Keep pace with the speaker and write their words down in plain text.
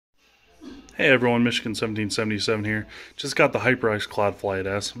Hey everyone, Michigan 1777 here. Just got the HyperX Cloud Flight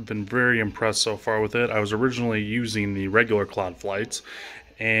S. I've been very impressed so far with it. I was originally using the regular Cloud Flights,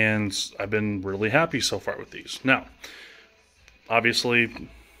 and I've been really happy so far with these. Now, obviously,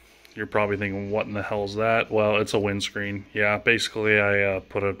 you're probably thinking, what in the hell is that? Well, it's a windscreen. Yeah, basically I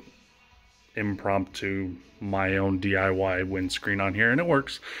put a impromptu, my own DIY windscreen on here, and it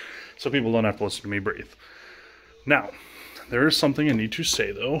works, so people don't have to listen to me breathe. Now, there is something I need to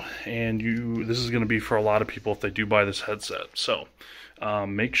say though, and this is going to be for a lot of people if they do buy this headset. So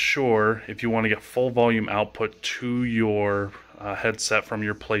make sure, if you want to get full volume output to your headset from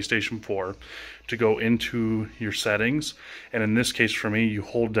your PlayStation 4, to go into your settings, and in this case for me, you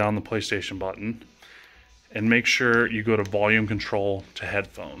hold down the PlayStation button and make sure you go to volume control to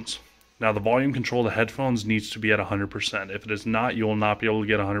headphones. Now the volume control to headphones needs to be at 100%. If it is not, you will not be able to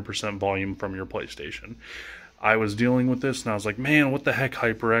get 100% volume from your PlayStation. I was dealing with this and I was like, man, what the heck,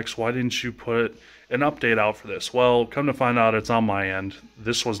 HyperX? Why didn't you put an update out for this? Well, come to find out, it's on my end.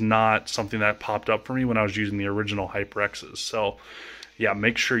 This was not something that popped up for me when I was using the original HyperXs. So yeah,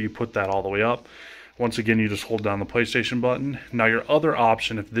 make sure you put that all the way up. Once again, you just hold down the PlayStation button. Now your other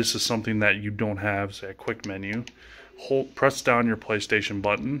option, if this is something that you don't have, say a quick menu, press down your PlayStation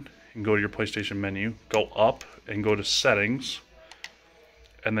button and go to your PlayStation menu, go up and go to settings,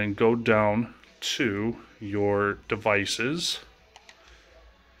 and then go down to your devices,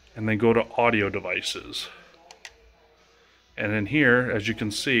 and then go to audio devices, and in here, as you can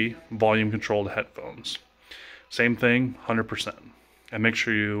see, volume controlled headphones, same thing, 100%, and make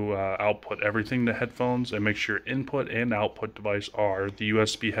sure you output everything to headphones, and make sure your input and output device are the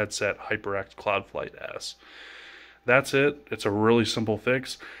USB headset HyperX Cloud Flight S. That's it. It's a really simple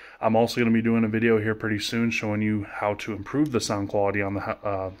fix. I'm also going to be doing a video here pretty soon showing you how to improve the sound quality on the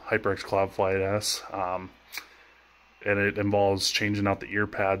HyperX Cloud Flight S. And it involves changing out the ear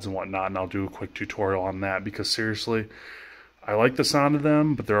pads and whatnot, and I'll do a quick tutorial on that, because seriously, I like the sound of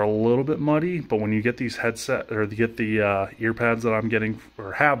them, but they're a little bit muddy. But when you get these headset, or you get the ear pads that I'm getting,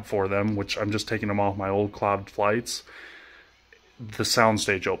 or have for them, which I'm just taking them off my old Cloud Flights, the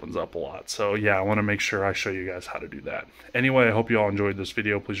soundstage opens up a lot. So yeah, I want to make sure I show you guys how to do that. Anyway, I hope you all enjoyed this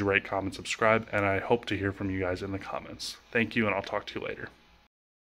video. Please rate, comment, subscribe, and I hope to hear from you guys in the comments. Thank you, and I'll talk to you later.